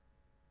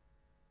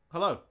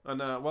Hello, and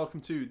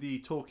welcome to the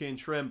Talking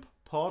Shrimp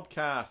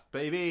podcast,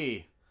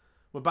 baby.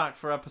 We're back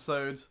for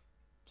episode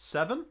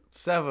 7?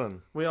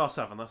 7. We are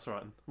 7, that's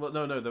right. Well,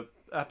 no, the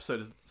episode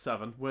is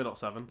 7. We're not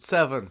 7.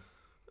 7.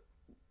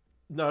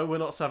 No, we're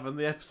not 7.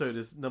 The episode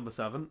is number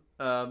 7.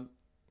 My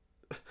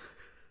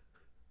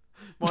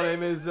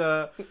name is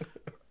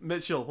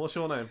Mitchell. What's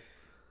your name?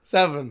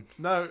 7.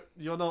 No,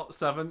 you're not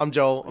 7. I'm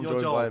Joel. I'm You're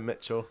joined Joel. by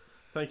Mitchell.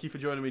 Thank you for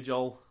joining me,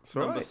 Joel. It's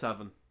number alright.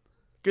 7.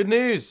 Good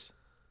news.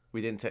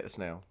 We didn't take the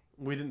snail.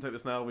 We didn't take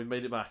this now. We've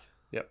made it back.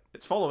 Yep.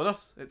 It's following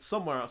us. It's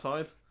somewhere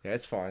outside. Yeah,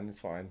 it's fine. It's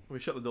fine. We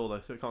shut the door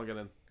though, so it can't get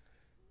in.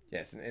 Yeah,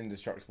 it's an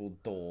indestructible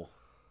door.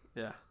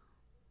 Yeah.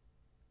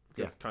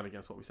 Yeah. It's kind of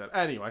against what we said.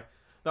 Anyway,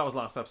 that was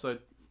last episode.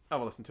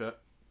 Have a listen to it.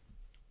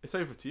 It's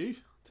over to you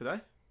today.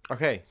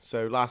 Okay,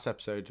 so last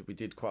episode we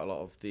did quite a lot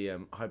of the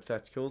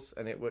hypotheticals,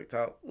 and it worked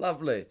out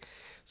lovely.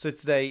 So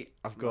today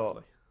I've got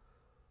Lovely.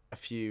 a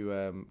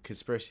few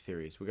conspiracy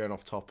theories. We're going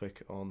off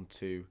topic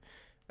onto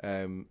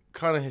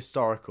kind of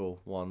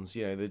historical ones,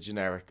 you know, the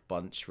generic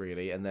bunch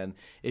really. And then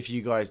if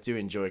you guys do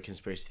enjoy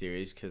conspiracy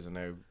theories, because I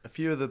know a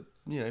few of the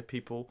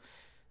people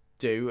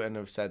do and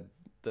have said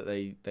that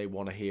they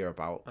want to hear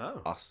about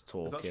us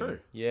talking. Is that true?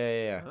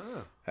 Yeah.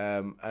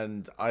 Oh.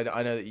 And I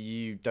know that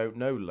you don't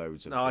know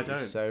loads of No, I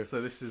these, don't.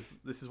 So this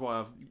is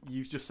why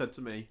you've just said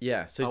to me,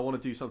 yeah, I so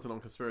want to do something on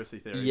conspiracy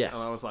theories. Yes.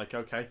 And I was like,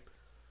 okay,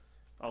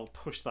 I'll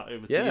push that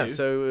over to yeah, you.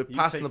 so You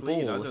passing the take lead,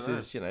 I ball. don't This know.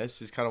 is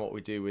this is kind of what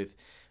we do with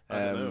I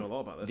don't know a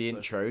lot about this. the so-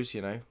 intros.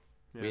 You know,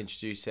 Yeah. we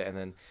introduce it and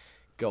then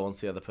go on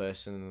to the other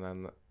person, and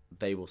then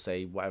they will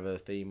say whatever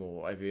theme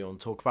or whatever you want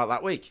to talk about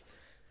that week.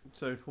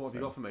 So what have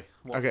you got for me?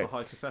 What's Okay, the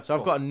hypothetical? So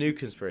I've got a new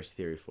conspiracy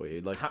theory for you,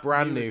 like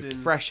brand new new, as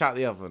in- fresh out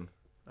the oven,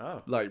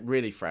 Oh. like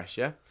really fresh.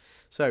 Yeah.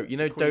 So you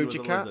know Queen was a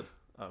Doja Cat. lizard.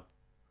 Oh,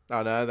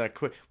 Oh no,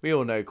 we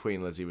all know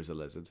Queen Lizzie was a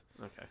lizard.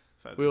 okay.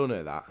 Fair We all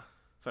know that,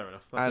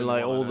 enough. That's and the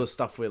like only one I all know. the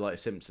stuff with like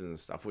Simpsons and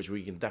stuff, which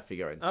we can definitely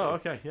go into. Oh,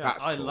 okay. Yeah.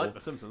 That's I cool. like The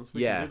Simpsons.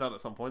 We Yeah. can do that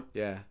at some point.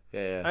 Yeah.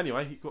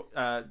 Anyway, you got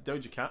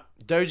Doja Cat.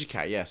 Doja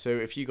Cat, yeah. So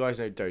if you guys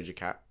know Doja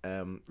Cat,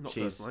 Not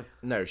she's personally.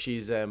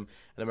 an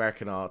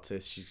American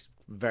artist. She's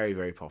very,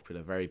 very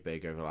popular, very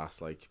big over the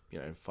last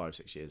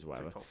 5-6 years or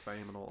whatever. TikTok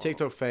fame and all that.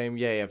 TikTok fame,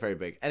 yeah, very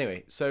big.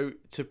 Anyway, so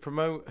to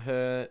promote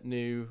her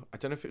new, I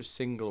don't know if it was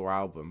single or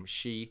album,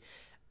 she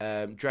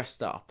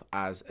dressed up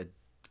as a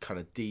kind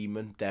of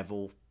demon,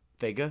 devil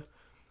figure.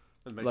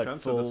 It makes like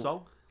sense with the full-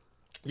 song.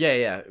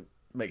 Yeah,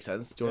 makes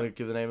sense. Do you want to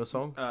give the name of the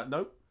song?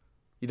 Nope.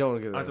 You don't want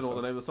to give the I name don't know of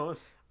what the the name of the song is.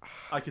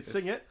 I could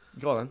sing it, song?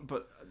 Go on then.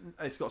 but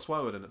it's got a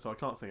swear word in it, so I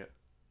can't sing it.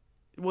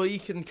 Well, you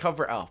can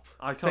cover it up.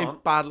 I Say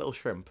can't. Bad Little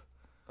Shrimp.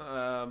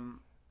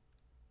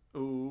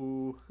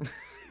 Ooh.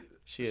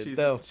 She's She's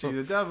devil.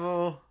 a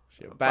devil.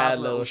 She a bad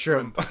little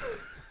shrimp.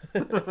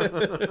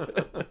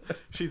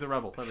 She's a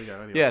rebel. There we go.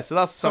 Anyway. Yeah, so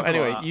that's Something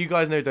anyway. like that. You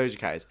guys know Doja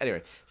Cat is.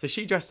 Anyway, so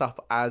she dressed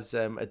up as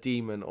a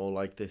demon or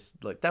like this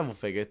devil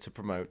figure to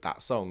promote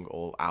that song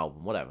or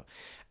album, whatever.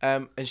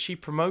 And she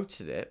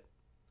promoted it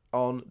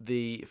on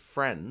the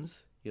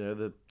Friends, you know,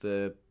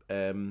 the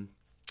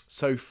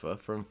sofa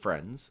from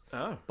Friends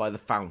Oh. by the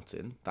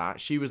fountain. That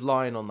she was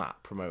lying on that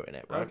promoting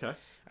it, right? Okay.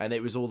 And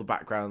it was all the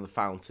background, the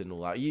fountain,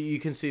 all that. You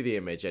can see the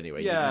image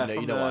anyway. Yeah, you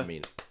from know what I the-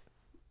 mean.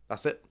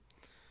 That's it.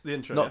 The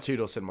intro. Not yeah? Two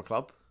Door Cinema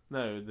Club.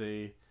 No,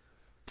 the.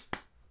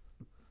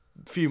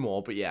 Few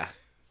more, but yeah,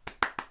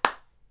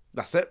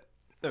 that's it.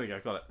 There we go.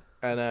 Got it.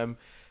 And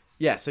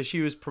yeah, so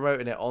she was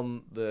promoting it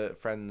on the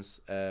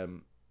Friends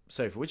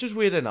sofa, which was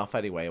weird enough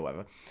anyway, or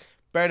whatever.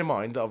 Bearing in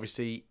mind that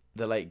obviously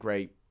the late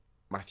great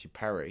Matthew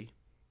Perry So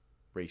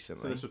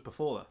recently. this was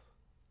before that.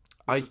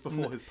 I This was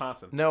before his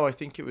passing. no, I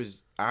think it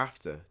was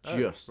after. Oh,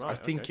 Just right, I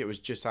think okay. it was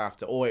just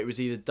after, or it was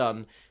either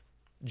done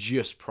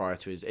just prior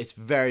to his. It's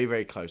very,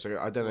 very close. I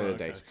don't know Right, the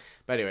okay. dates,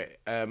 but anyway,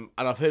 and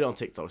I've heard it on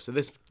TikTok, so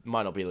this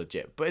might not be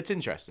legit, but it's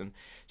interesting.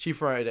 She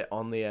promoted it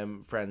on the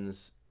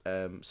Friends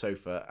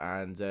sofa,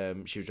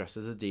 and she was dressed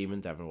as a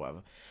demon, devil, or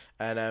whatever,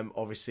 and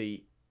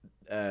obviously,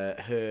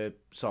 her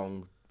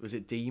song was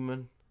it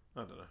Demon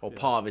I don't know. or Yeah,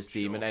 part of his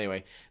sure. Demon.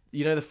 Anyway,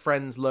 you know the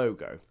Friends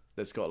logo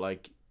that's got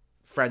like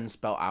Friends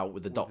spelt out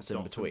with the dots in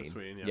dots in between.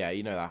 between, yeah. Yeah,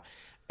 you know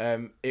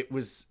that. It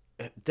was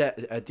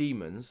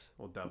Demons.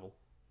 Or devil.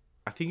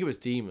 I think it was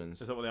Demons.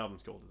 Is that what the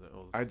album's called? Is it?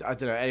 Or I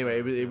don't know. Anyway,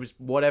 it was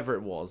whatever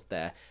it was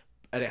there,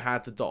 and it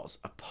had the dots.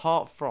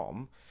 Apart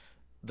from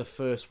the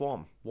first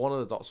one of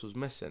the dots was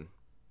missing.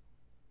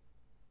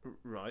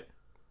 Right.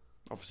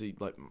 Obviously,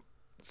 like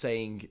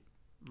saying,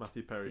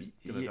 Matthew Perry's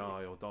gonna Yeah.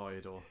 die or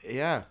died or.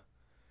 yeah,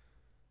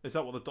 Is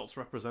that what the dots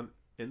represent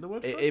in the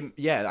word?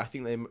 yeah. I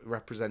think they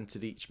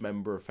represented each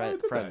member of Oh,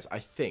 did Friends. they? I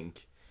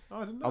think Oh,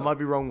 I didn't know. I might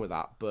be wrong with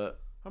that,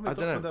 but How many I dots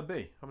don't would know. there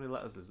be? How many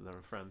letters is there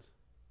in Friends?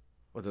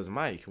 Well, it doesn't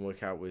matter. You can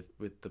work out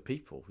with the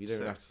people. You don't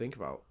even have to 6. think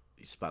about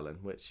spelling,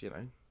 which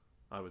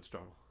I would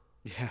struggle.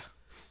 yeah,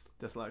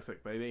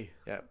 Dyslexic, baby.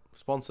 yeah.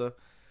 Sponsor.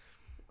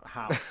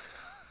 How?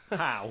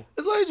 How?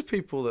 There's loads of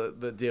people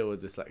that deal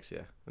with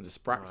dyslexia and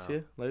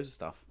dyspraxia. Loads of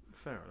stuff.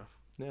 Fair enough.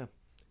 Yeah,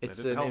 it's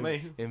didn't an help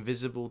me.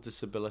 invisible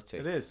disability.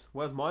 It is.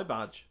 Where's my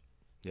badge?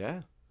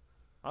 Yeah.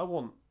 I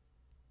want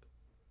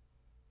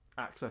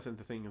access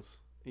into things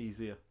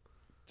easier.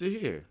 Do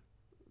you?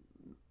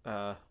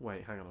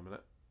 Wait, hang on a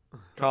minute.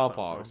 That Car sounds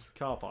parks.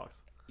 wrong. Car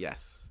parks.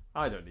 Yes.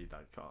 I don't need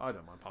that car. I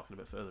don't mind parking a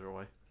bit further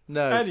away.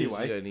 No, 'cause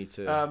Anyway, you don't need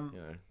to. um,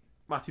 You know.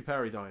 Matthew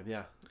Perry died.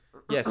 Yeah.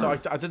 Yeah, so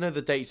I don't know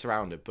the dates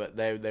around it, but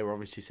they were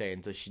obviously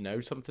saying, does she know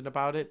something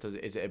about it?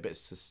 Is it a bit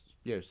sus?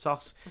 It's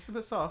a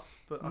bit sus,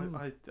 but It's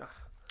not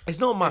it's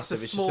a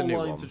massive. It's just a small new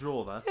line one. to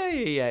draw there.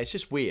 Yeah. It's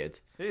just weird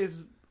It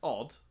is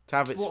odd. to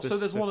have it What, specific. so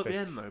there's one at the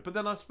end though, but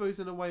then I suppose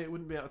in a way it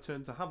wouldn't be out of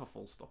turn to have a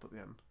full stop at the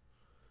end,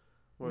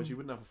 whereas you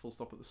wouldn't have a full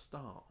stop at the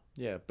start.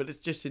 Yeah, but it's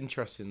just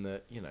interesting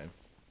that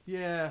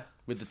Yeah.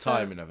 with the Fair-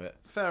 timing of it.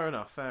 Fair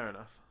enough. Fair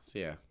enough. So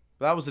yeah,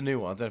 but that was the new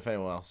one. I don't know if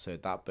anyone else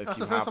heard that, but if That's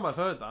you the first have, time I've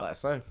heard that. let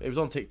us know. It was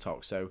on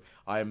TikTok, so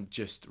I am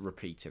just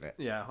repeating it.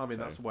 Yeah, I mean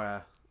So- that's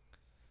where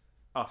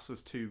us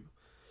as two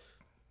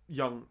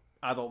young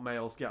adult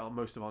males get on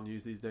most of our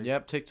news these days.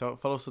 Yep, TikTok.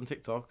 Follow us on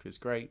TikTok. It's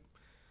great.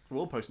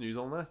 We'll post news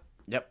on there.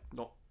 Yep.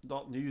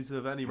 Not news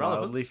of any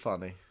relevance. Mildly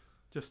funny.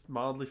 Just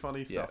mildly funny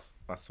Yeah, stuff.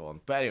 that's the one.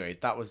 But anyway,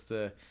 that was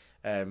the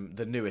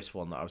newest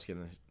one that I was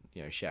gonna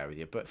share with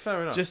you. But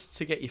Fair enough. just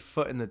to get your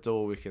foot in the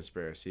door with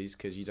conspiracies,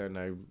 because you don't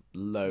know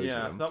loads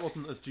yeah, of them. that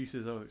wasn't as juicy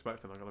as I was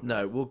expecting. I gotta be No,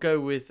 honest. we'll go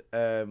with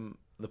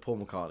the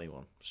Paul McCartney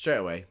one straight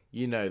away.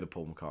 You know the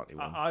Paul McCartney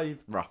one,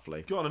 I've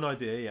roughly. got an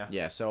idea. Yeah.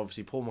 Yeah, so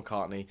obviously Paul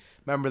McCartney,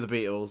 member of the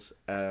Beatles,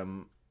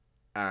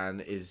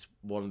 and is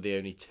one of the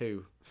only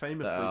two.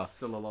 Famously that are-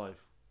 still alive.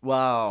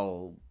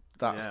 Well,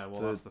 that's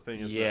that's the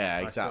thing. Isn't yeah,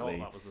 it? exactly. I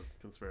thought that was the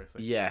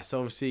conspiracy. Yeah, so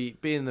obviously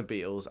being the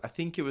Beatles, I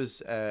think it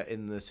was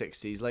in the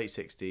 60s, late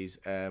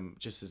 60s,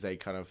 just as they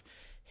kind of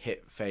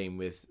hit fame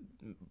with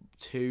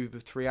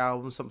 2-3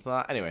 albums, something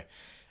like that. Anyway,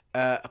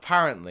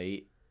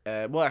 apparently,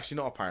 well, actually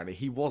not apparently,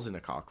 he was in a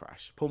car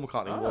crash. Paul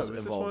McCartney was is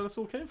this where involved. this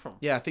all came from?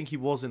 Yeah, I think he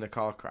was in a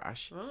car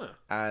crash, Oh.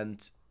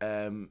 and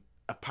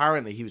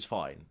apparently he was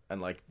fine,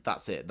 and like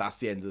that's it. That's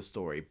the end of the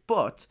story.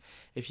 But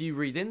if you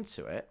read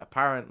into it,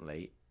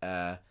 apparently,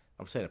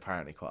 I'm saying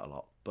apparently quite a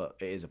lot, but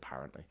it is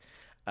apparently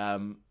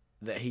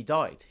that he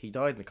died. He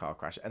died in the car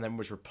crash, and then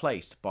was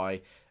replaced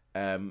by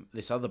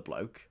this other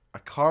bloke. I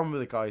can't remember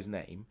the guy's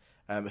name,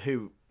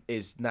 who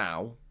is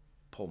now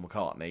Paul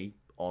McCartney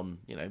on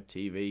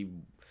TV.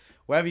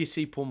 Wherever you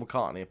see Paul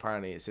McCartney,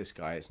 apparently it's this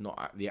guy. It's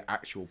not the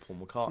actual Paul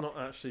McCartney. It's not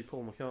actually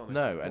Paul McCartney.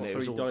 No, and it so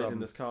was he all died done- in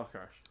this car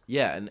crash.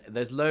 Yeah, and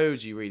there's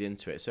loads you read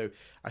into it. So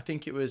I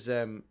think it was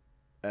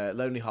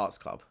Lonely Hearts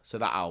Club. So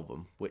that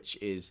album, which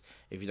is,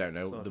 if you don't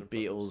know, Sgt. the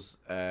Beatles,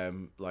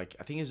 like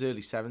I think it was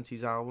early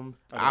 70s album.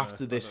 I don't know.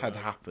 After I this don't had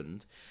know.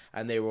 happened,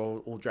 and they were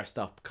all dressed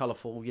up,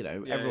 colourful.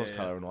 Everyone's yeah.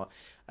 colour and what.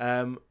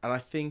 And I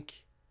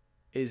think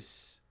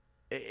it's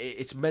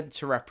meant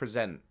to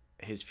represent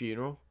his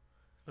funeral.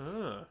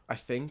 Ah. I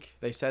think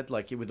they said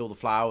with all the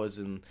flowers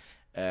and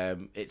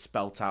it's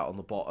spelt out on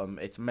the bottom.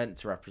 It's meant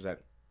to represent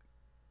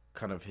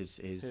kind of his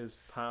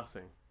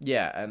passing.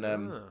 yeah, and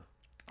Ah.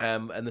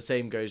 and the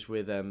same goes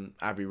with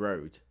Abbey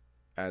Road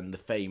and the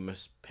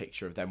famous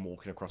picture of them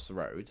walking across the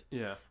road.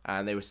 Yeah.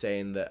 And they were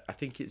saying that I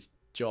think it's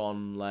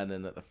John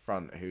Lennon at the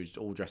front who's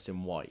all dressed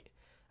in white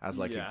as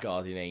a Yes.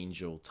 guardian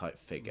angel type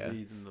figure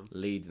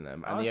Leading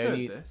them. and I've the heard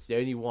only this. the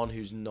only one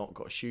who's not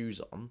got shoes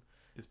on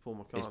Is Paul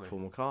McCartney. is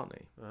Paul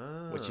McCartney,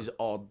 Ah. which is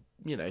odd.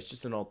 It's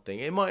just an odd thing.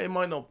 It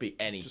might not be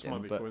just anything,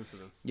 might be but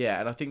coincidence. yeah.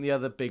 And I think the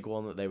other big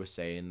one that they were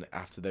saying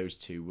after those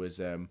two was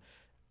on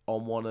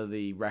one of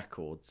the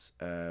records.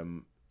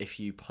 If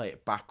you play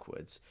it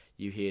backwards,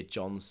 you hear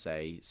John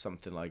say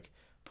something like,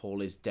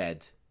 "Paul is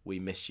dead. We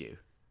miss you."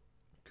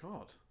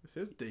 God, this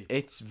is deep.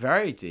 It's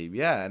very deep,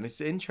 yeah, and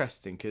it's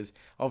interesting because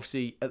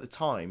obviously at the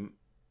time,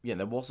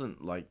 there wasn't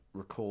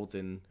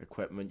recording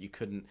equipment. You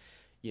couldn't,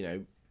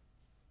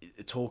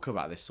 talk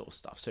about this sort of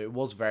stuff. So it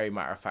was very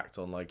matter of fact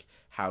on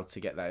how to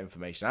get that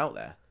information out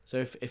there. So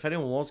if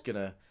anyone was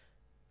gonna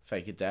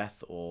fake a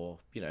death or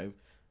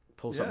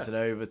pull Yeah. something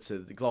over to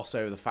gloss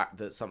over the fact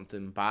that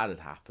something bad had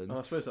happened, And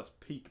I suppose that's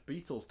peak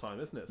Beatles time,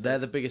 isn't it? So they're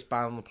the it's- biggest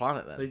band on the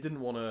planet then. They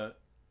didn't want to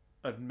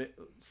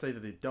say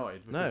that he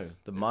died. No, Because,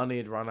 the money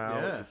had run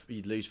out. Yeah. If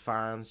you'd lose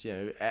fans,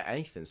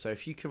 anything. So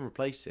if you can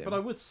replace him, But I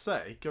would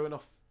say, going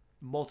off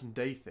modern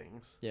day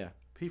things, yeah,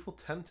 people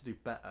tend to do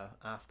better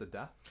after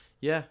death.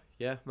 yeah,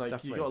 Like you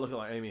definitely. got to look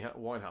at Amy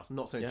Winehouse. I'm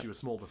not saying Yeah. she was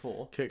small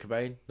before. Kurt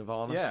Cobain,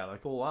 Nirvana. Yeah,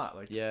 all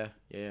that. Yeah.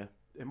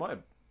 It might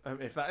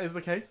have. If that is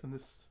the case, and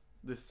this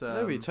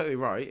No, you're totally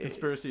right.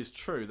 conspiracy is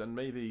true, then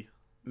maybe.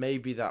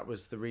 Maybe that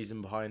was the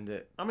reason behind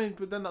it. I mean,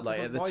 but then that's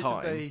At the why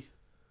time. did they?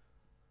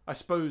 I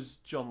suppose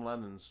John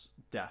Lennon's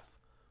death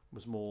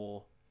was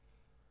more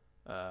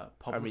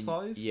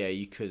publicized. Yeah,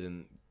 you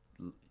couldn't.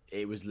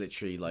 It was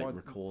literally Why-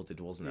 recorded,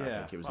 wasn't it? Yeah. I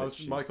think it was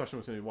literally my question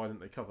was going to be why didn't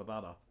they cover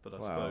that up? But I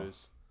Wow.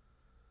 suppose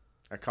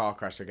a car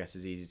crash. I guess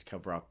is easy to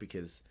cover up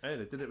because. hey,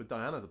 they did it with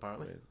Diana's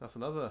apparently. That's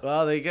another.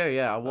 Well, there you go.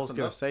 Yeah, I was That's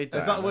gonna enough. say Is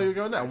Diana. that the way you're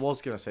going next? I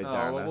was gonna say Oh,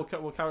 Diana. well,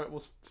 we'll carry it. We'll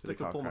stick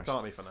car with Paul crash.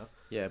 McCartney for now.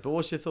 Yeah, but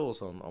what's your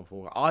thoughts on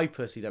Paul? I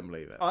personally don't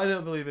believe it. I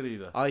don't believe it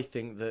either. I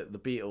think that the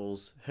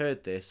Beatles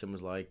heard this and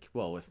was like,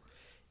 well,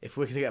 if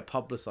we're going to get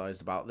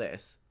publicised about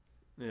this,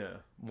 Yeah.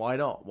 why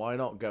not? Why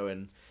not go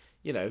and,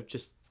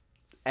 just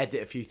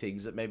edit a few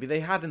things that maybe they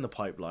had in the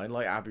pipeline,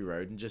 like Abbey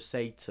Road, and just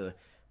say to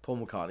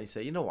Paul McCartney,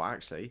 say, you know what,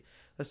 actually,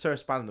 let's throw a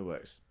span in the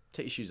works.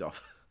 Take your shoes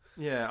off.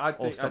 Yeah, I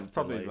think that's something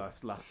probably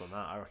like- less than that.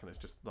 I reckon it's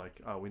just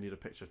like, oh, we need a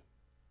picture.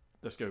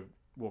 Let's go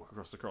walk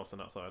across the crossing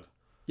outside.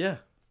 Yeah.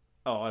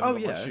 Oh, I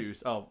haven't got my yeah.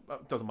 shoes. Oh,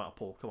 it doesn't matter,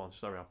 Paul. Come on,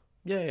 just hurry up.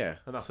 Yeah.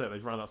 And that's it.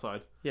 They've run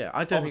outside. Yeah,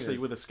 I don't Obviously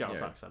think with a there's, Scouse you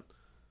know, accent.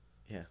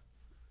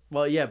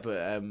 Well, yeah,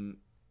 but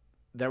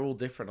they're all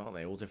different, aren't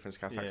they? All different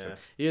Scouse Yeah. accent.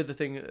 You heard the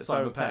thing, Simon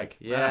Simon Pegg. Pegg.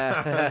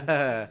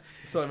 Yeah.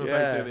 Simon Yeah.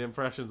 Pegg doing the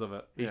impressions of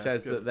it. He Yeah,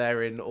 says it's good. that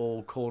they're in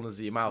all corners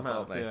of your mouth,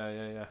 aren't they?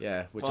 Yeah.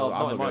 Yeah, which Well,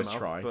 I'm in not my going to mouth,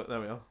 try. But there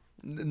we are.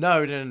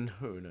 No.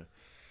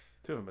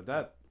 Two of them are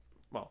dead.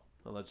 Well,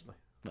 allegedly.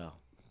 Well,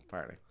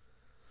 apparently.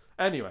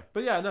 Anyway,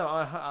 but yeah, no,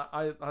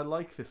 I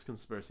like this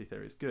conspiracy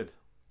theory. It's good.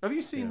 Have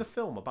you seen Yeah. the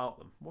film about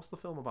them? What's the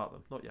film about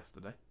them? Not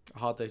Yesterday. A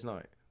Hard Day's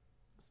Night.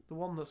 Is it the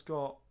one that's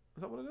got?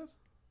 Is that what it is?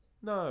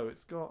 No,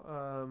 it's got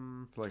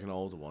It's like an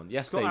older one. it's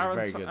Yesterday's got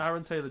very good.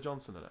 Aaron Taylor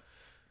Johnson in it,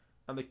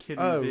 and the kid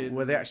Oh, who's in.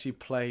 where they actually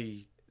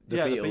play the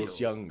Yeah, the Beatles, Beatles.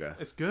 younger.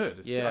 It's good.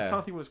 It's good. Yeah. I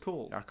can't think what it's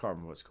called. I can't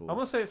remember what it's called. I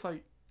want to say it's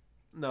like.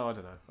 No, I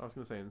don't know. I was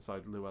going to say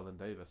Inside Llewellyn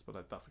Davis,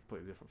 but that's a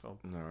completely different film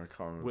No, I can't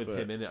remember. with but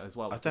him in it as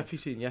well. I I've think. definitely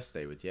seen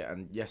Yesterday with you,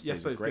 and Yesterday's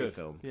Yesterday's a great good.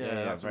 film. Yeah,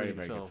 that's very, a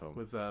really very good good film.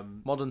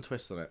 With Modern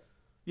twist on it.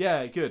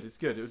 yeah, good. It's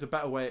good. It was a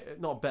better way,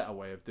 not a better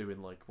way of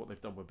doing like what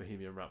they've done with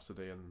Bohemian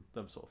Rhapsody and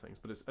them sort of things,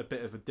 but it's a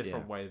bit of a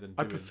different way than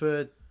I doing.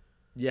 preferred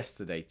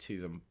Yesterday to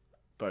them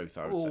both,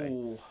 I would say.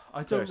 Oh,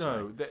 I don't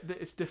personally. know.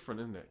 It's different,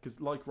 isn't it? Because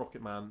like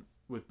Rocket Man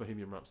with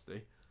Bohemian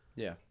Rhapsody,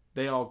 Yeah.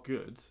 they are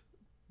good.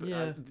 But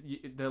Yeah.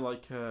 they're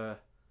like a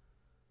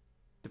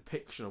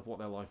depiction of what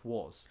their life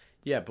was,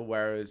 Yeah, but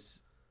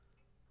whereas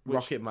which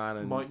Rocket Man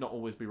and might not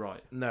always be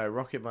right. no,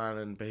 Rocket Man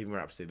and Bohemian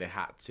Rhapsody, they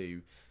had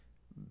to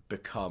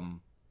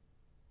become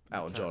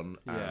Elton John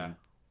Yeah. and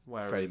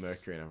Whereas, Freddie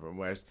Mercury and everyone.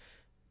 Whereas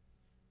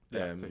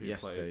the actor who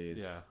Yesterday played-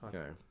 is, yeah, you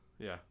know,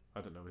 Yeah,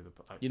 I don't know who the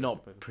actress you're who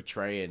not played it.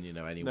 portraying,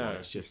 anyone. No,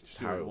 It's just just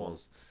do how what it you want.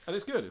 was. And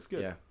it's good. It's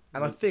good. Yeah.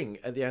 And I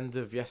think at the end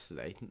of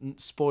Yesterday,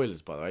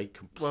 spoilers by the way,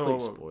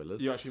 complete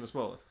spoilers. You actually going to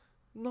spoil it?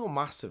 Not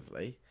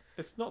massively.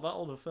 It's not that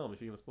old of a film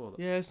if you're going to spoil it.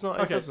 Yeah, it's not.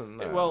 Okay, It doesn't.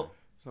 No, well,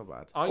 it's not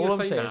bad. I'm All going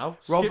to say saying now,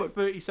 is Robert. skip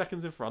 30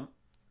 seconds in front,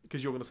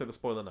 because you're going to say the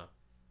spoiler now.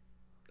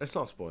 It's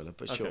not a spoiler,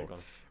 but Okay, sure. go on.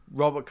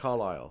 Robert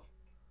Carlyle.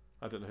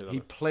 I don't know who that He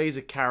is. plays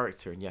a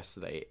character in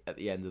Yesterday at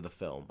the end of the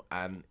film,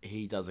 and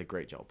he does a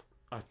great job.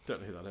 I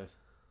don't know who that is.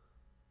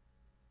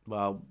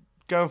 Well,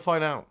 go and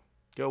find out.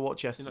 Go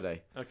watch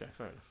Yesterday. Okay,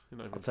 fair enough. You're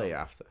not even I'll tell you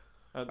after.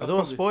 That's I don't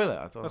want to probably- spoil it.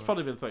 I don't That's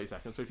probably been 30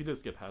 seconds, so if you did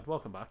skip ahead,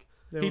 welcome back.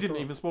 Yeah, He well, didn't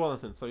come even spoil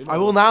anything, so I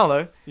will now,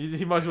 though.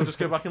 You might as well just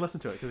go back and listen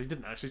to it, because he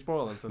didn't actually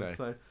spoil anything. No.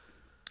 So,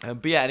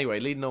 But yeah, anyway,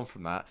 leading on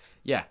from that.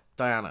 Yeah,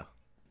 Diana.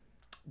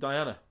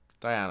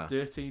 Diana.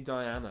 Dirty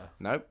Diana.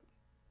 Nope.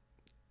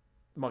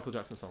 Michael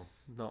Jackson song.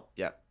 Not.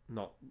 Yeah.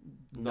 Not.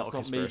 Not That's a not me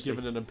conspiracy.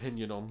 giving an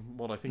opinion on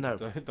what I think No.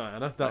 of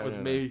Diana. That No, was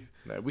no, me.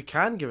 No, we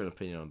can give an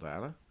opinion on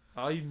Diana.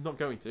 I'm not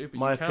going to, but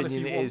My you can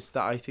opinion if you is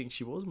that I think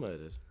she was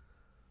murdered.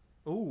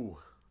 want. Ooh,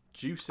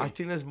 juicy. I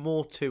think there's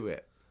more to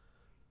it.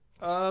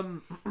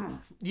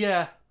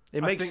 Yeah.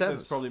 It I makes think sense.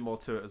 There's probably more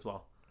to it as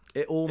well.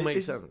 It all It makes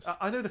is- sense.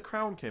 I know The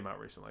Crown came out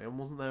recently, and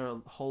wasn't there a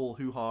whole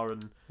hoo-ha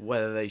and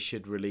Whether they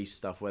should release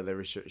stuff, whether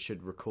they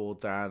should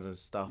record Diana and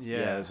stuff. Yeah,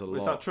 there's a lot.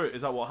 Is that true?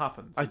 Is that what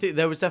happened? I think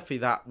there was definitely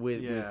that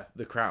with Yeah.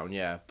 The Crown,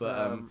 yeah.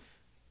 But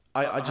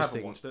I I just haven't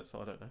think watched it, so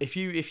I don't know. if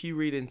you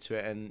read into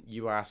it and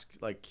you ask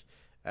like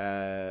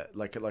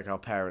our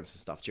parents and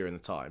stuff during the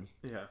time,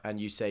 Yeah.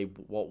 and you say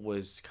what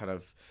was kind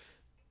of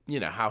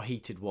how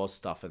heated was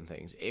stuff and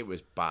things, it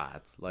was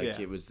bad. Like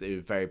Yeah. it was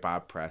very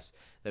bad press.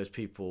 There was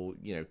people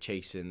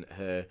chasing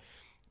her,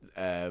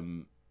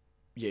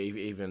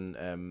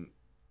 even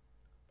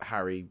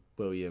Harry,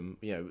 William,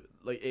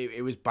 like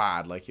it was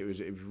bad. Like it was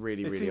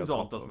really It really seems on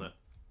odd, top of doesn't them.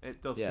 it?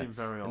 It does Yeah. seem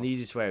very odd. And the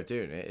easiest way of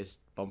doing it is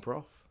bump her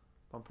off.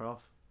 Bump her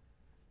off.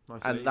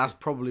 Nice And easy. that's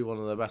probably one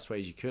of the best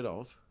ways you could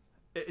have.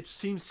 It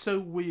seems so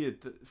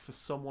weird that for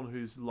someone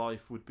whose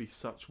life would be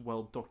such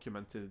well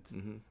documented,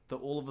 Mm-hmm. that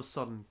all of a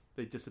sudden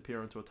they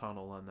disappear into a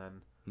tunnel and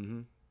then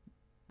Mm-hmm.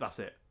 that's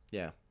it.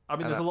 Yeah. I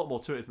mean, And there's a lot more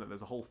to it, isn't there?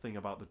 There's a whole thing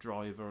about the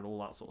driver and all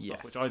that sort of stuff,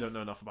 Yes. which I don't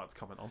know enough about to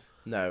comment on.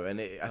 No,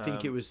 and I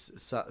think it Um, was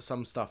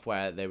some stuff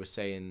where they were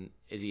saying,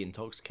 is he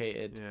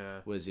intoxicated?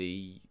 Yeah. Was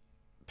he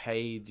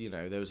paid?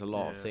 There was a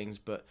lot of Yeah. things,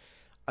 but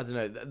I don't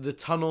know. The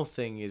tunnel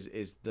thing is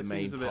the It main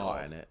seems a bit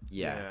part odd. in it.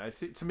 Yeah.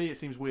 To me, it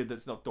seems weird that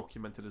it's not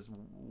documented as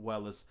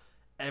well as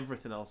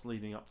everything else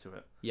leading up to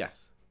it,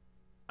 Yes.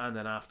 and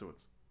then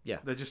afterwards. Yeah.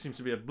 There just seems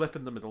to be a blip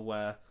in the middle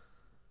where,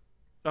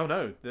 oh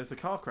no, there's a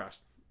car crash.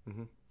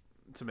 Mhm.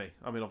 To me,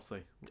 I mean,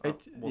 obviously, I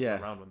It- wasn't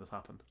yeah. around when this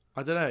happened.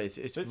 I don't know. It's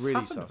It's really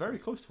happened sus. very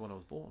close to when I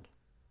was born.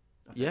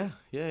 I think.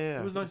 Yeah.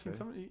 It was I think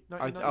so. 1970.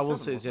 I want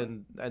to say it's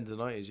 1997, end of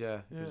the 90s. Yeah.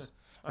 It Yeah, was-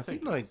 I I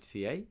think it was.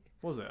 98.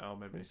 Was it? Oh, I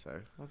maybe. think so.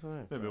 I don't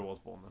know. Maybe I was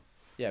born then.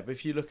 Yeah, but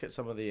if you look at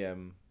some of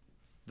the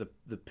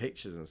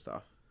pictures and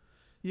stuff.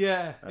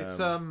 Yeah, it's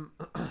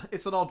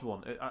it's an odd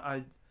one.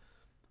 I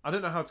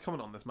don't know how to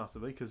comment on this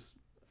massively because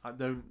I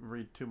don't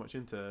read too much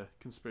into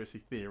conspiracy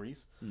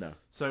theories, No.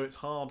 so it's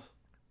hard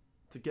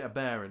get a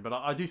bearing, but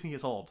I do think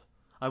it's odd.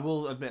 I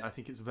will admit, I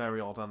think it's very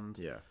odd, and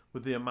Yeah.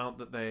 with the amount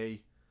that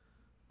they,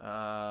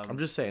 I'm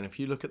just saying, if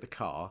you look at the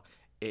car,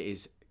 it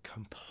is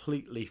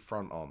completely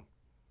front on.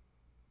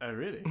 oh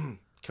really?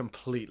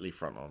 Completely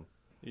front on.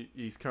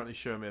 He's currently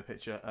showing me a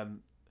picture,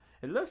 and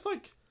it looks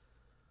like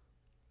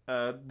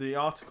the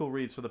article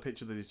reads for the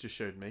picture that he's just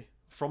showed me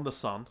from the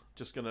Sun.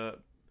 Just gonna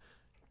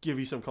give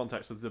you some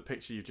context of the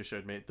picture you just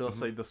showed me. It does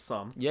say the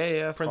Sun.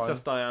 Yeah, that's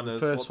Princess fine.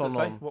 Diana's. The What's first it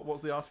say? one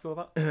What's the article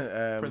of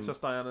that? Princess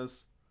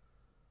Diana's.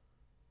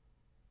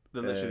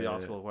 Then literally the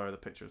article. Where are the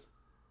pictures?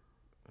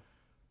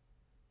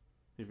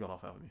 You've gone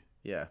off, haven't you?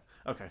 Yeah.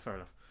 Okay, fair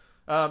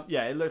enough.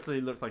 Yeah, it literally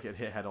looked like it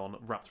hit head on,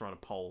 wrapped around a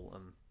pole,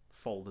 and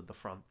folded the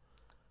front.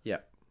 Yeah.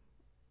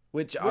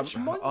 Which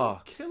might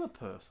not kill a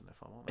person, if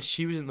I'm honest.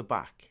 She was in the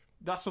back.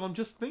 That's what I'm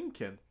just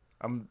thinking.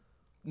 I'm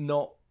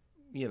not,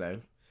 you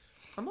know.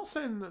 I'm not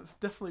saying that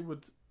definitely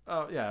would.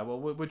 Yeah, well,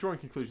 we're drawing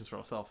conclusions for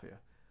ourselves here,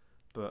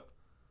 but.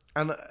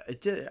 And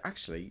it did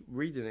actually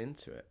reading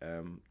into it.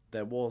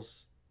 There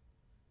was,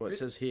 it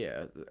says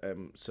here,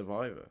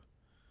 survivor.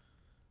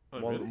 Oh,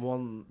 really?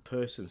 One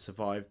person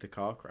survived the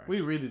car crash.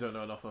 We really don't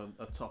know enough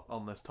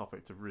on this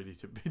topic to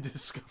be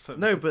discussing.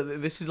 No, but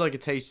this is like a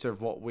taster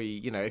of what we,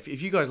 you know.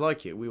 If you guys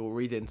like it, we will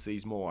read into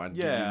these more and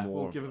give you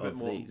more we'll give of a bit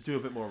more, these. do a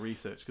bit more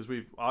research because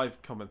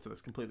I've come into this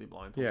completely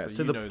blind. Yeah,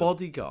 so the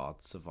bodyguard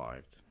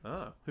survived.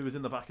 Who was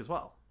in the back as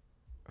well?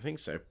 I think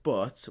so.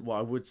 But what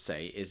I would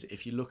say is,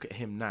 if you look at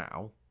him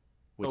now,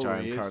 which I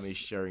am currently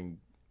showing,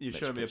 you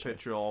showed me a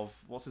picture of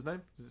what's his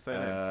name? Does it say?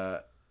 Name?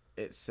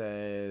 It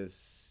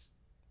says.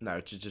 No,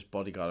 just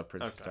bodyguard of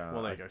Princess Diana.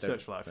 Well, there you go.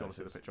 Search for that if you want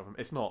to see the picture of him.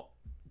 It's not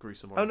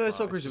gruesome. No, it's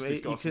not gruesome.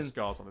 He's got some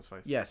scars on his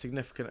face. Yeah,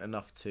 significant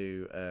enough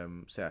to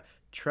say that.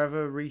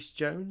 Trevor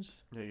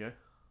Reese-Jones. There you go.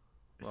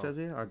 It says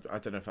here. I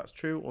don't know if that's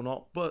true or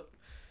not, but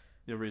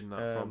you're reading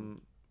that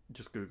from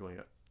just googling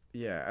it.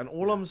 Yeah, and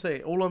all I'm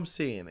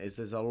seeing is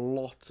there's a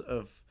lot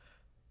of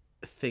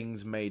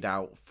things made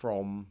out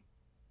from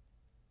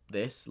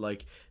this.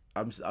 Like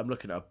I'm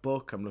looking at a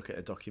book. I'm looking at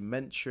a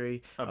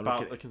documentary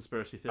about the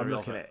conspiracy theory. I'm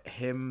looking at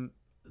him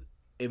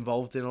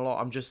involved in a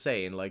lot. I'm just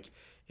saying, like,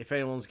 if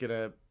anyone's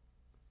gonna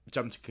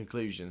jump to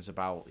conclusions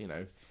about, you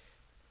know,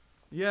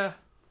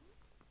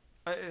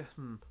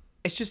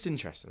 it's just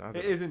interesting.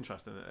 It is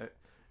interesting.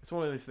 It's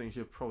one of those things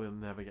you'll probably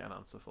never get an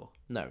answer for.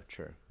 No,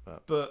 true.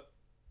 But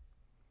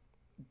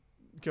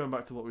going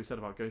back to what we said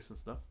about ghosts and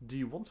stuff, do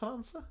you want an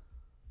answer?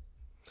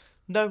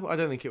 No, I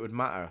don't think it would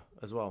matter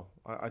as well.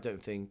 I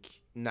don't think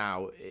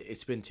now.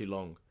 It's been too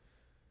long.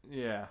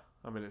 Yeah,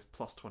 I mean it's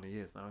plus 20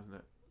 years now, isn't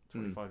it?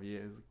 25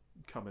 years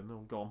coming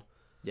or gone.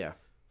 Yeah.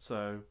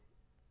 So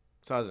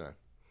I don't know.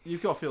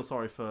 You've got to feel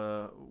sorry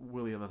for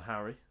William and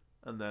Harry,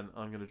 and then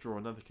I'm going to draw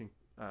another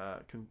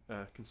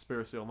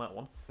conspiracy on that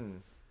one.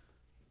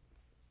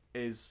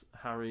 Is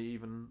Harry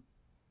even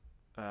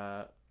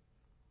the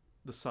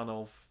son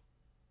of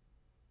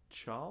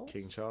Charles?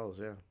 King Charles,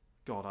 yeah.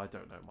 God, I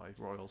don't know my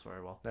royals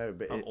very well. No,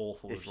 but I'm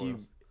awful with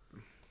royals.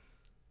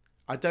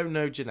 I don't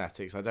know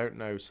genetics. I don't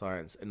know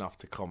science enough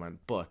to comment,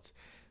 but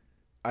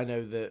I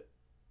know that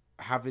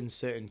having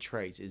certain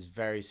traits is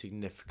very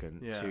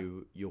significant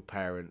to your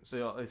parents.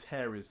 His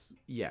hair is...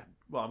 Yeah.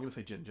 Well, I'm going to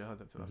say ginger. I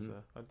don't think that's...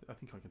 I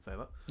think I can say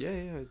that.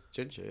 Yeah,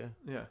 ginger,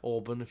 yeah.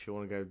 Auburn, if you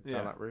want to go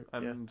down that route.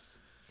 And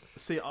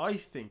see, I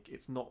think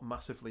it's not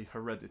massively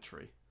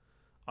hereditary.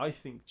 I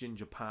think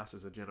ginger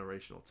passes a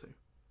generation or two.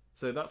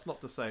 So that's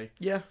not to say...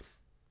 Yeah.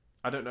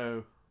 I don't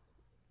know...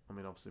 I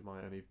mean, obviously,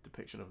 my only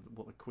depiction of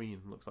what the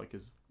Queen looks like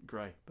is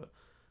grey, but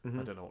I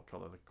don't know what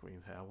colour the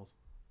Queen's hair was.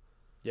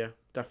 Yeah,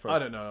 definitely. I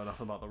don't know enough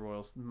about the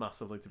royals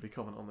massively to be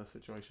comment on this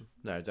situation.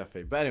 No,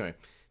 definitely. But anyway,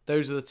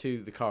 those are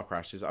the car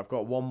crashes. I've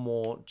got one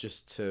more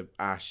just to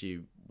ask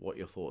you what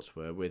your thoughts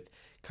were with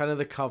kind of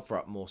the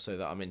cover-up more so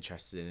that I'm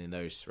interested in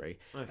those three.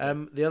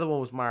 Okay. The other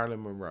one was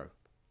Marilyn Monroe.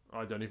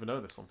 I don't even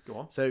know this one. Go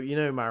on. So, you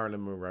know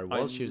Marilyn Monroe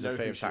was? She was a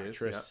famous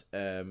actress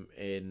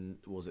in,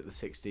 was it the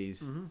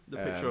 60s? Mm-hmm. The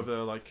picture of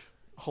her, like,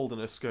 holding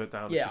her skirt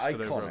down. Yeah, as she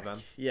stood iconic. over a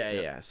vent.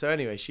 Yeah. So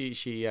anyway,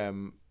 she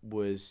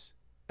was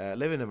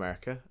living in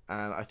America,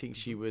 and I think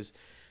she was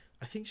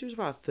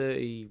about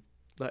 30,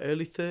 like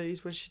early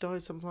 30s when she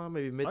died, sometime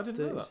maybe mid 30s. I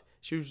didn't know that.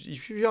 She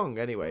was young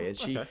anyway, and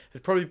she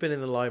had probably been in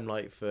the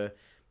limelight for,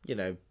 you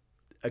know,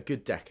 a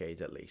good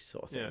decade at least,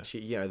 sort of thing. Yeah. She,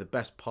 you know, the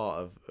best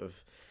part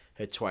of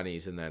her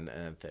 20s and then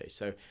 30s.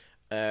 So,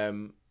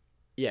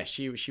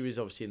 she was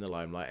obviously in the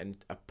limelight,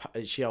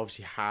 and she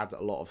obviously had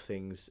a lot of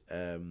things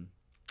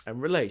and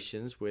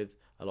relations with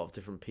a lot of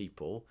different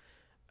people.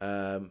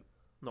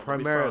 Not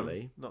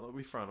primarily, not that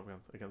we frown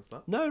against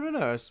that. No.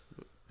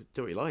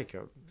 Do what you like.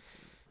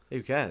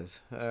 Who cares?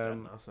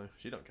 Now, so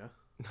she don't care.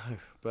 No,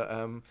 but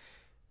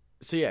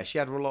so yeah, she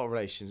had a lot of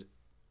relations,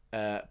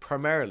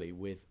 primarily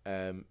with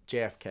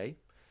JFK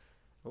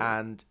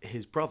and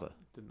his brother.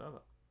 Didn't know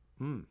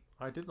that.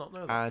 I did not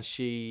know that.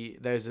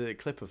 And there's a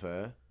clip of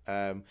her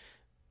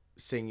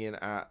singing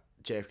at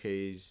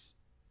JFK's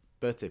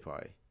birthday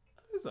party.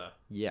 Is there?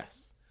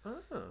 Yes. Oh.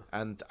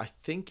 And I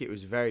think it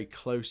was very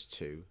close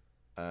to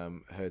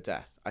her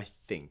death, I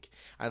think.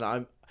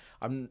 And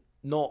I'm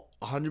not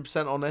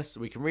 100% on this.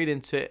 We can read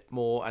into it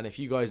more, and if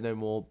you guys know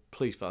more,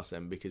 please fill us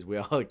in, because we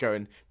are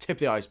going tip of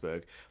the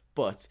iceberg.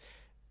 But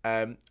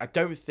I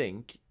don't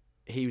think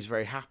he was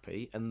very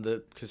happy, and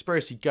the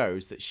conspiracy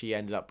goes that she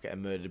ended up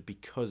getting murdered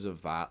because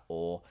of that,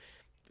 or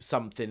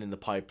something in the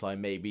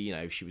pipeline. Maybe, you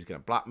know, she was going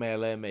to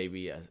blackmail him,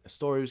 maybe a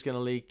story was going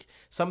to leak,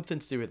 something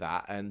to do with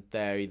that, and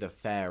they're either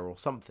fair or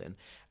something.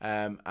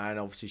 And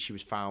obviously she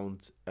was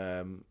found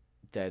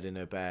dead in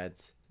her bed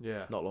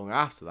Yeah. not long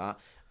after that,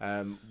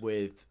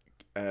 with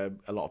a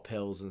lot of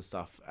pills and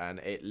stuff, and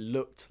it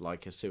looked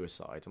like a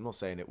suicide. I'm not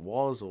saying it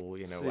was, or,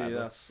 you know, See,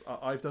 whatever.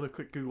 I've done a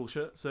quick Google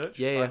search.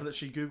 Yeah. I've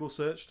literally Google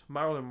searched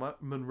Marilyn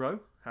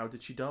Monroe. How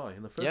did she die?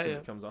 And the first thing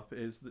that comes up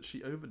is that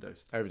she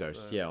overdosed.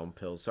 So, On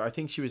pills. So I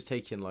think she was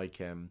taking like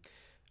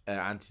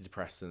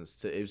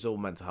antidepressants. It was all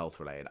mental health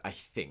related, I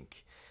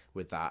think,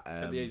 with that.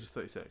 at the age of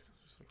 36.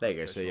 There you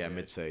go. So yeah,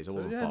 mid-30s. I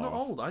wasn't far not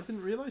off. old. I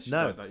didn't realise she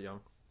No. died that young.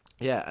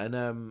 Yeah,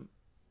 and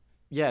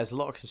there's a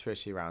lot of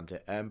conspiracy around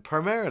it.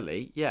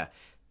 Primarily,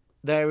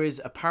 there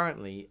is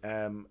apparently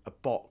a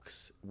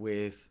box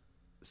with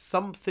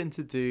something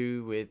to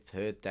do with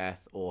her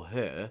death or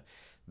her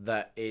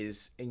that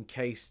is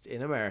encased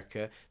in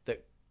America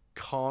that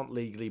can't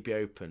legally be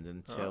opened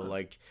until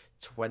like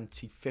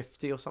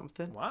 2050 or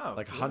something. Wow.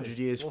 Like really? 100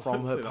 years Well,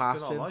 from her hopefully that's in our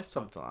passing, lifetime.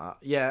 something like that.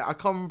 Yeah, I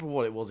can't remember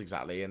what it was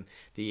exactly in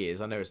the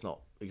years. I know it's not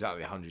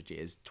exactly 100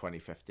 years,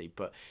 2050,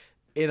 but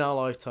in our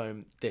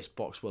lifetime, this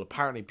box will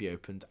apparently be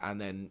opened,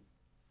 and then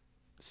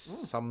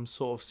some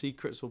sort of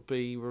secrets will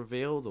be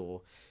revealed,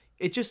 or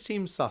it just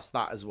seems sus,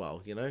 that as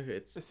well, you know?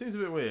 It seems a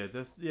bit weird.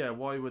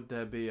 Why would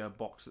there be a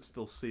box that's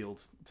still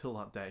sealed till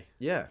that day?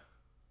 Yeah.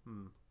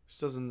 Hmm.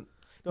 Just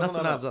nothing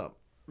add adds up.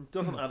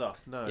 Doesn't add up,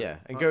 no. Yeah,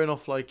 and going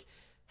off like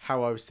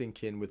how I was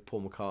thinking with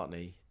Paul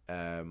McCartney,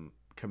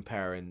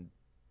 comparing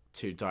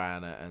to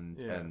Diana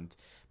and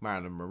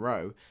Marilyn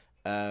Monroe,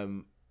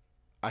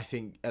 I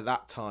think at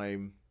that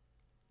time,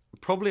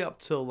 probably up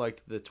till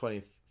like the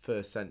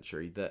 21st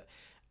century, that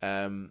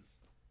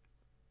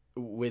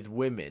with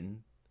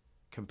women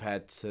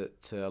compared to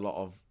a lot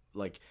of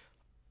like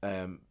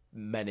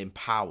men in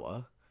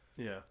power,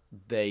 Yeah.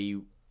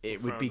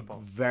 it would be Frowned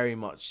upon. very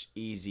much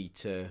easy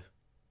to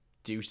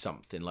do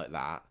something like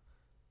that.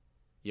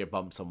 You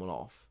bump someone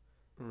off.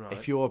 Right.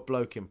 If you're a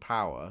bloke in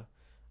power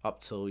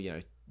up till, you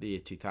know, the year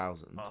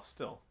 2000.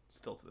 Still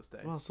to this day.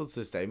 Well, still to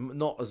this day,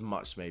 not as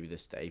much maybe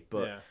this day,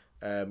 but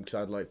because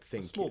I'd like to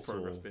think small it's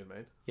progress all, being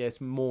made. yeah, it's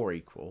more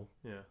equal.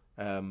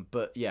 Yeah.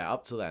 But yeah,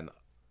 up till then,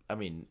 I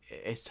mean,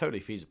 it's totally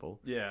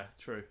feasible. Yeah,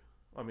 true.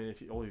 I mean,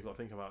 all you've got to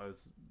think about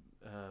is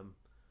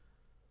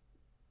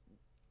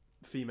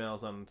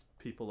females and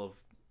people of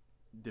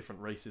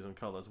different races and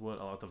colours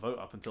weren't allowed to vote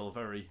up until a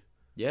very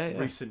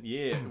recent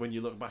year. When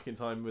you look back in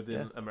time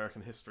within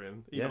American history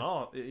and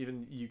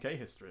even UK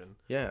history, and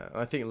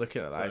I think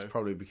looking at that, it's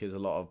probably because a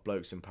lot of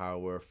blokes in power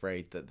were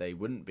afraid that they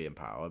wouldn't be in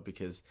power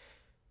because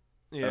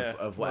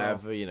of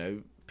whatever, you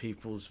know,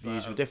 people's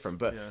views were different.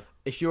 But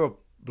if you're a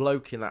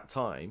bloke in that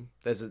time,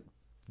 there's a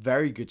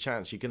very good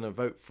chance you're going to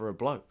vote for a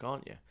bloke,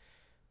 aren't you?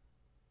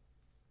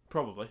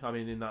 Probably. I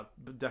mean, in that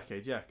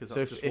decade, yeah, because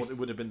that's what it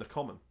would have been the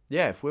common.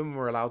 Yeah, if women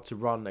were allowed to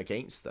run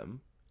against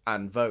them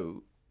and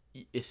vote,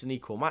 it's an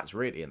equal match,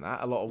 really, in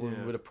that. A lot of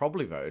women would have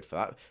probably voted for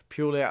that,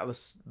 purely out of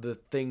the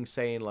thing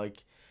saying,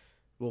 like,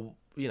 well,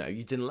 you know,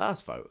 you didn't let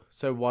us vote,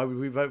 so why would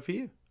we vote for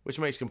you? Which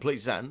makes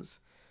complete sense.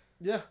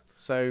 Yeah.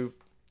 So,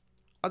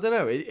 I don't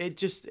know.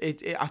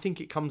 I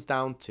think it comes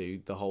down to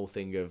the whole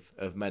thing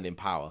of men in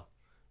power,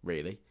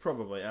 really.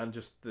 Probably, and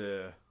just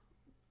the...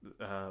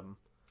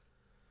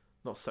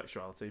 not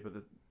sexuality, but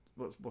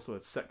what's the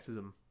word?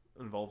 Sexism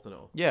involved in it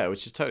all. Yeah,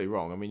 which is totally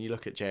wrong. I mean, you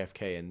look at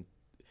JFK, and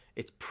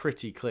it's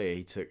pretty clear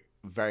he took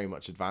very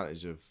much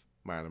advantage of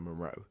Marilyn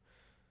Monroe.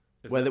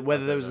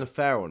 Whether there was an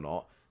affair or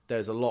not,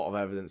 there's a lot of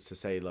evidence to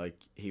say like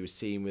he was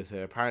seen with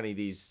her. Apparently,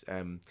 these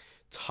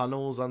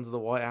tunnels under the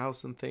White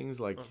House and things,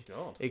 like, oh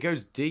God, it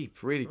goes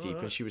deep, really deep,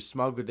 right. and she was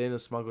smuggled in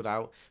and smuggled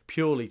out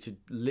purely to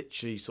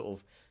literally sort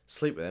of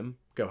sleep with him,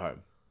 go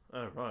home.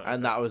 Oh right.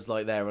 And that was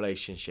like their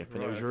relationship,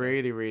 and it was okay.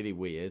 really, really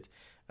weird.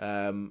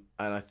 And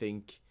I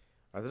think,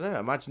 I don't know,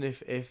 imagine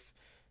if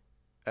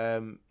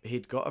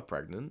he'd got her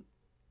pregnant,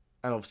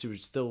 and obviously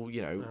was still,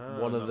 you know,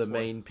 one of the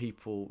main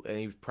people, and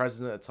he was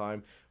president at the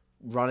time,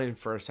 running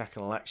for a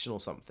second election or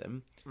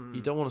something.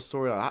 You don't want a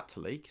story like that to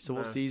leak. So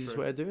what's the easiest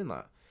way of doing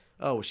that?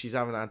 Oh, well, she's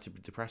having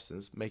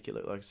antidepressants. Make it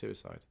look like a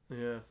suicide.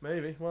 Yeah,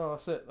 maybe. Well,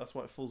 that's it. That's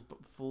why it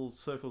full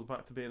circles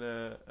back to being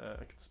a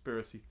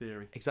conspiracy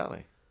theory.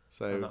 Exactly.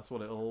 So, and that's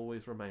what it'll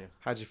always remain.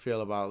 How do you feel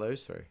about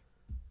those three?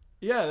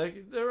 Yeah,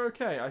 they're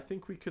okay. I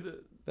think we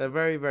could. They're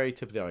very, very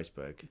tip of the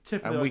iceberg.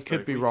 We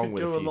could be wrong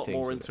with a few things. We could go a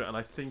lot more into it, and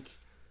I think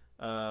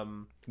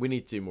we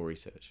need to do more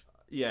research.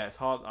 Yeah, it's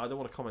hard. I don't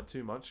want to comment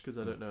too much because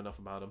I don't know enough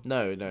about them.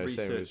 No,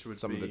 same with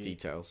some of the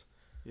details.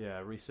 Yeah,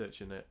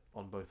 researching it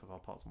on both of our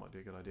parts might be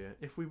a good idea.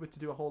 If we were to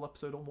do a whole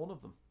episode on one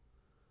of them.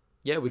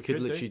 Yeah, we could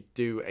literally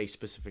do a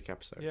specific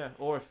episode. Yeah,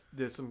 or if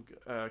there's some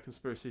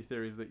conspiracy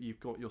theories that you've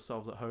got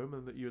yourselves at home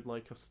and that you would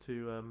like us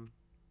to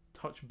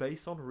touch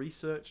base on,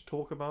 research,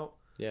 talk about,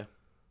 Yeah.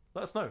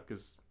 let us know,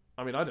 because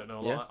I mean, I don't know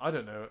a lot. Yeah. I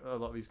don't know a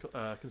lot of these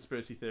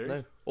conspiracy theories.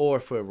 No. Or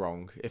if we're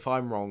wrong, if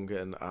I'm wrong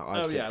and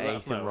I've said let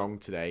us anything know. wrong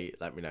today,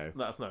 let me know.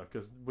 Let us know,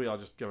 because we are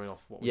just going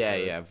off what we Yeah,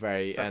 heard, yeah,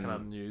 very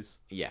secondhand news.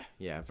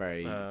 Yeah,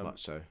 very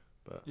much so.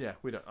 But Yeah,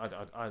 we don't.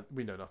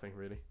 We know nothing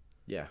really.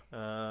 yeah.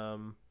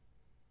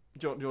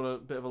 Do you want a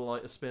bit of a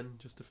lighter spin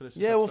just to finish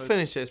this Yeah, we'll episode?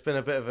 finish it. It's been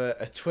a bit of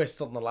a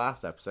twist on the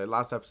last episode.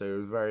 Last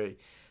episode was very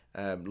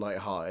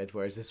light-hearted,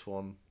 whereas this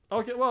one,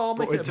 Okay, well, I'll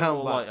make Brought it it a bit down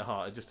more back.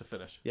 lighter-hearted just to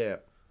finish. yeah.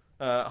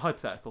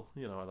 Hypothetical.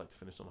 You know, I like to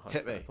finish on a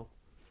Hit me.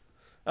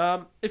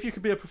 hypothetical. If you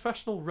could be a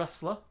professional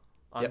wrestler,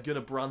 I'm Yep. going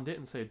to brand it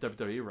and say a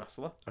WWE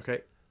wrestler.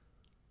 Okay.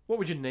 What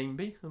would your name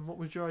be, and what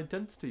would your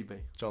identity be?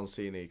 John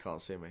Cena, you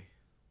can't see me.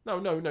 No,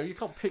 you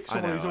can't pick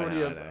someone know, who's I already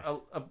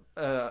know,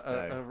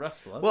 a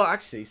wrestler. Well,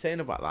 actually,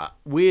 saying about that,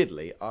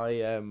 weirdly,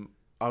 I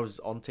was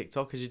on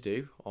TikTok as you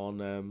do on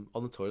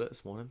the toilet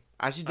this morning.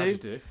 As you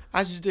do.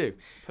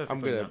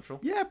 Perfectly natural.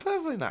 Yeah,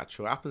 perfectly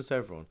natural. Happens to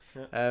everyone.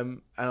 Yeah.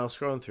 And I was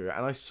scrolling through it,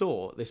 and I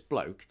saw this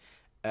bloke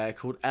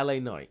called LA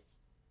Knight,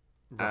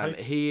 and Right.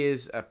 he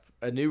is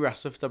a new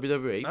wrestler for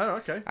WWE, Oh,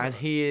 okay. and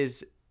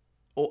he's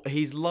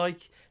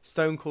like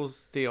Stone Cold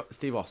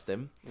Steve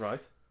Austin,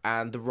 Right.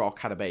 and The Rock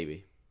had a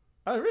baby.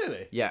 Oh,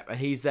 really? Yeah, and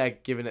he's there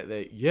giving it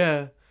the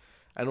yeah,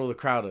 and all the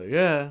crowd are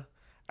yeah,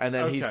 and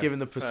then he's Okay, given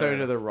the fair persona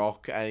enough. of The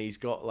Rock, and he's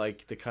got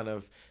like the kind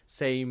of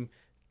same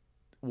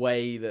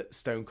way that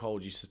Stone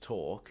Cold used to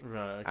talk,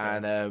 Right. Okay.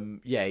 and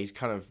he's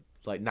kind of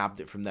like nabbed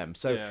it from them.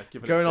 So yeah,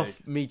 give it going a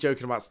off me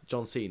joking about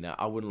John Cena,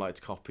 I wouldn't like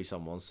to copy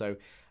someone. So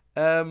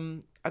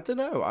I don't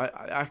know.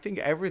 I think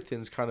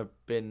everything's kind of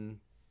been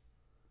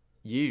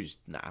used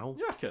now.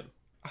 You reckon?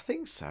 I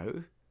think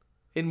so,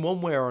 in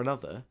one way or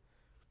another.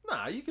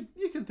 Nah, you can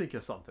think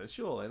of something,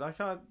 surely. Like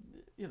a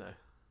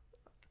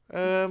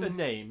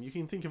name. You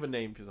can think of a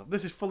name for yourself.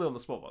 This is fully on the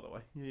spot, by the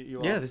way.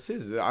 You are. Yeah, this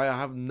is. I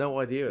have no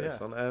idea what this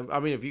Yeah. one. I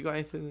mean, have you got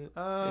anything in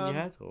your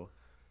head or?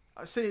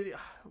 I see.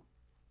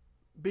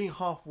 Being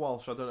half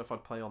Welsh, I don't know if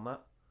I'd play on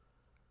that,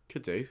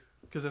 Could do.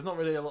 because there's not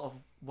really a lot of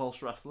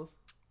Welsh wrestlers.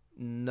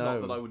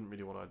 Not that I No. wouldn't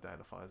really want to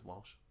identify as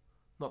Welsh.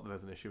 Not that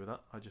there's an issue with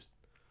that. I just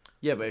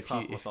Yeah, but if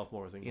class you, myself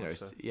more as English. you know,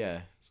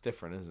 so. it's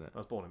different, isn't it? I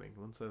was born in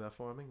England, so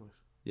therefore I'm English.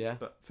 Yeah.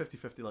 But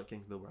 50-50 like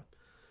Kingsmill Brand.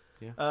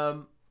 Yeah.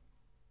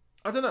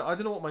 I don't know. I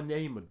don't know what my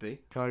name would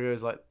be. Can I go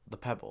as like the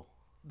Pebble?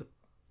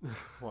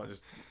 Well, I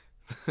just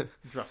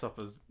dress up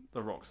as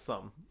The Rock's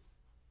son.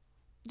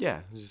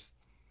 Yeah, just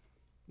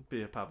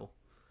Be a pebble.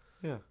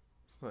 yeah.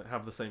 So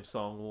have the same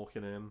song,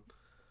 walking in.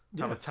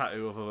 Have Yeah. a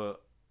tattoo of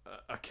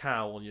a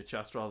cow on your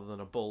chest rather than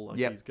a bull like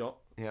Yep. he's got.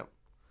 Yep.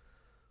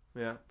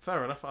 Yeah,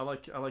 fair enough. I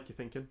like your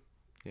thinking.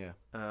 Yeah.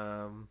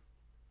 I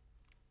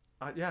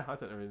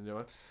don't really know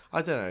it.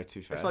 I don't know.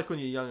 Too fair. It's like when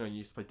you're younger and you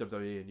used to play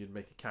WWE and you'd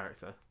make a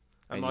character,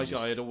 and And my you guy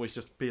just- would always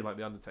just be like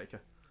the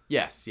Undertaker.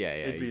 yes. Yeah.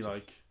 Yeah. It'd be you just-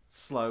 like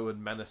slow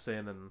and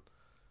menacing and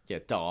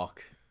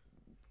dark.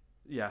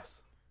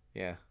 yes,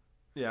 Yeah.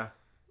 yeah,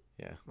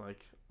 Yeah.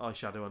 like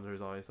eyeshadow under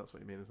his eyes. That's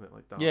what you mean, isn't it?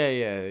 Like dark.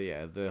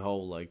 Yeah. The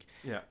whole like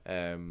yeah,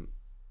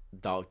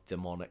 dark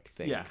demonic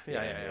thing. yeah.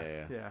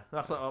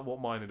 That's like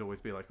what mine would always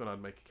be like when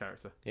I'd make a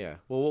character. Yeah.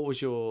 Well, what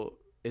was your?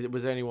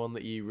 Was there anyone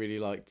that you really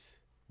liked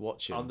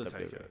watching?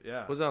 Undertaker, WWE?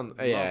 yeah. Was on?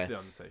 Love Yeah. the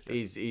Undertaker.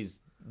 He's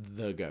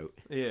the goat,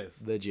 He is.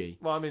 the G.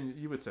 Well, I mean,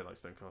 you would say like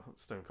Stone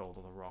Cold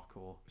or The Rock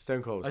or.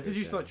 Stone Cold. I did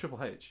used to like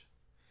Triple H.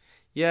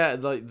 Yeah,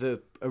 like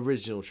the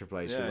original Triple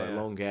H with Yeah, like yeah.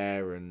 long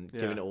hair and Yeah.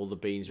 giving it all the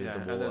beans with Yeah,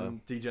 the and water.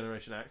 then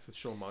Degeneration X with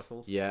Shawn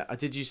Michaels. Yeah, I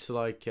did used to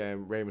like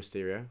Rey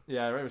Mysterio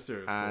Yeah, Rey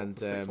Mysterio was cool. and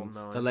The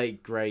 619. the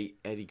late great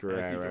Eddie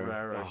Guerrero. Eddie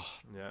Guerrero. Oh,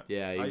 Yeah.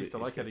 yeah, I used to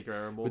he was like good. Eddie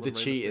Guerrero more with than the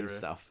Rey cheating Mysterio.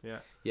 stuff. Yeah.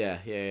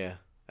 Yeah.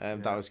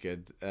 That Yeah. was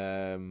good.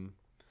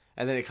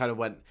 And then it kind of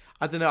went.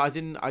 I don't know.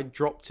 I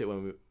dropped it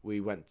when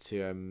we went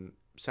to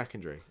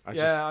secondary. I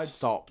just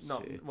stopped.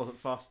 Wasn't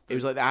fast. It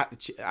was like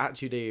the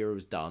Attitude Era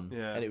was done,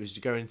 Yeah. and it was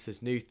going into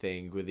this new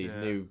thing with these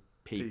Yeah. new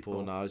people,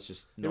 and I was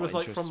just not It was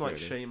like interested, from like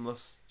really.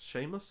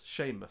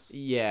 Sheamus.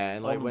 Yeah,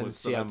 and like when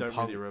onwards that I CM don't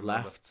Punk really remember.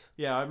 left.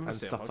 Yeah, I remember And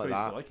CM stuff Punk. like I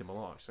used that. to like him a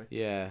lot actually.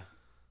 Yeah,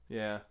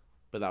 Yeah.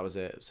 but that was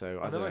it. So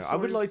I And don't then know. I I saw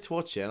would his- like to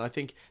watch it, and I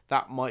think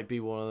that might be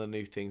one of the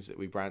new things that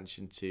we branch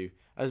into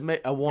as a We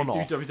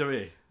one-off. do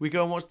WWE. We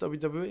go and watch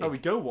WWE. Oh, we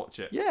go watch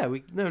it. Yeah, we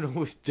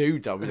do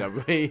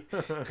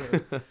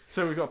WWE,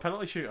 So we've got a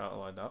penalty shootout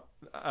lined up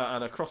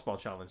and a crossbar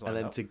challenge lined and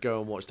then up. to go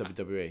and watch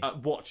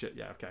WWE. Watch it,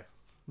 yeah, okay.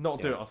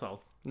 Not do Yeah. it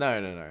ourselves.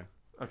 No.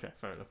 Okay,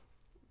 fair enough.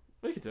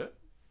 We could do it.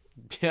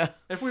 Yeah.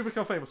 If we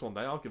become famous one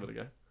day, I'll give it a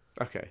go.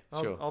 Okay.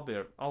 Sure.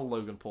 I'll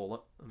Logan Paul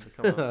it and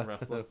become a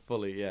wrestler.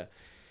 Fully. Yeah.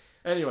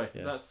 Anyway,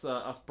 Yeah. that's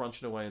us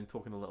branching away and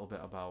talking a little bit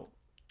about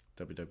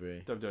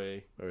WWE.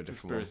 WWE, Very different one.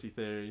 conspiracy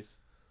theories.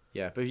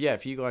 Yeah, but yeah,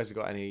 if you guys have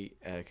got any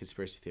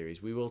conspiracy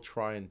theories, we will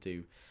try and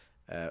do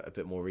a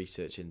bit more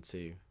research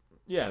into.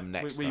 Yeah,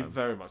 next we time.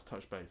 very much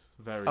touch base.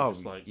 Very Oh,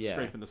 just like yeah.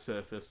 scraping the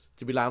surface.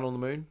 Did we land on the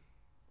moon?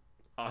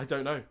 I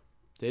don't know.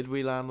 Did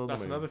we land on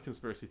That's the moon? another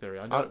conspiracy theory.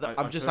 I know.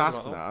 I'm just heard about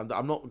asking that.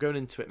 I'm not going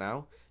into it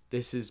now.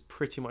 This is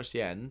pretty much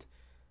the end,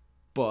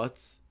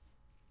 but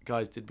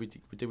Guys, did we go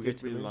to the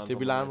moon? land Did on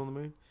we the land moon? on the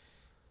moon?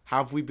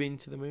 Have we been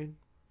to the moon?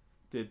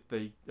 Did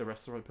they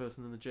arrest the right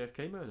person in the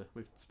JFK murder?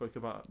 We've spoke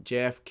about.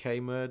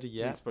 JFK murder,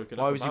 yeah. We've spoken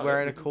Why enough was he about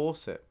wearing it. a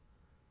corset?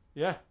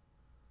 Yeah.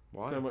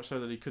 Why? So much so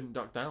that he couldn't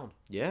duck down.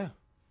 Yeah.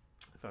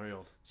 Very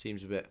odd.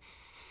 Seems a bit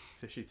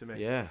Fishy to me.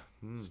 yeah.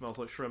 Mm. Smells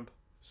like shrimp.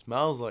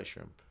 Smells like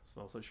shrimp.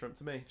 Smells like shrimp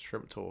to me.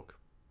 Shrimp talk.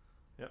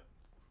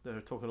 They're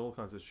talking all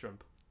kinds of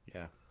shrimp.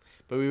 Yeah.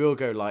 But we will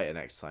go lighter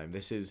next time.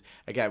 This is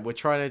again, we're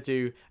trying to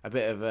do a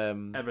bit of a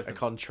Everything.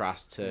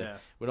 contrast to Yeah.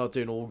 we're not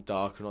doing all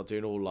dark, we're not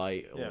doing all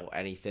light or Yeah.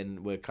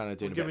 anything. We're kind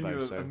of We're doing a bit giving of you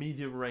both. a So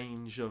medium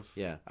range of.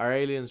 yeah. Are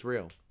aliens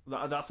real?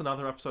 That's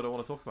another episode I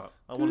want to talk about.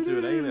 I want to do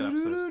an alien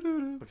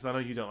episode because I know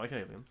you don't like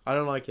aliens. I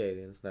don't like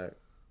aliens, no.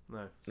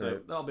 No, so No.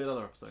 that'll be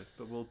another episode,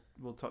 but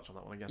we'll touch on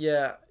that one again.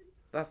 Yeah.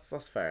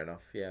 That's fair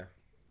enough, yeah.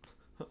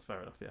 That's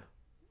fair enough. Yeah.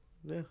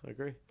 Yeah, I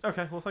agree.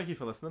 Okay. Well, thank you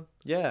for listening.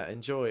 Yeah,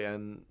 enjoy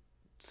and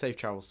safe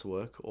travels to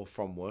work or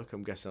from work.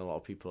 I'm guessing a lot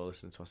of people are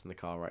listening to us in the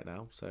car right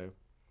now, so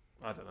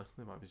I don't know.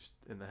 They might be just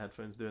in their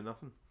headphones doing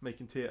nothing,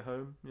 making tea at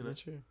home. You know.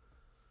 that's true.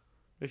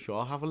 If you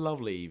are, have a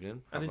lovely evening.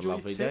 And Have a enjoy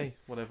lovely your tea, day.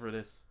 whatever it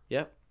is.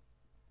 Yep.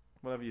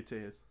 Whatever your tea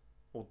is,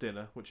 or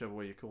dinner, whichever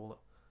way you call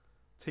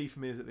it. Tea for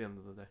me is at the end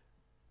of the day.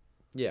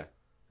 Yeah.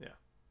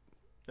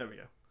 There we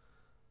go.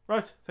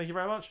 Right. Thank you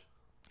very much.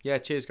 Yeah,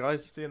 cheers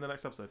guys. See you in the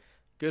next episode.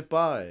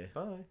 Goodbye.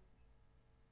 Bye.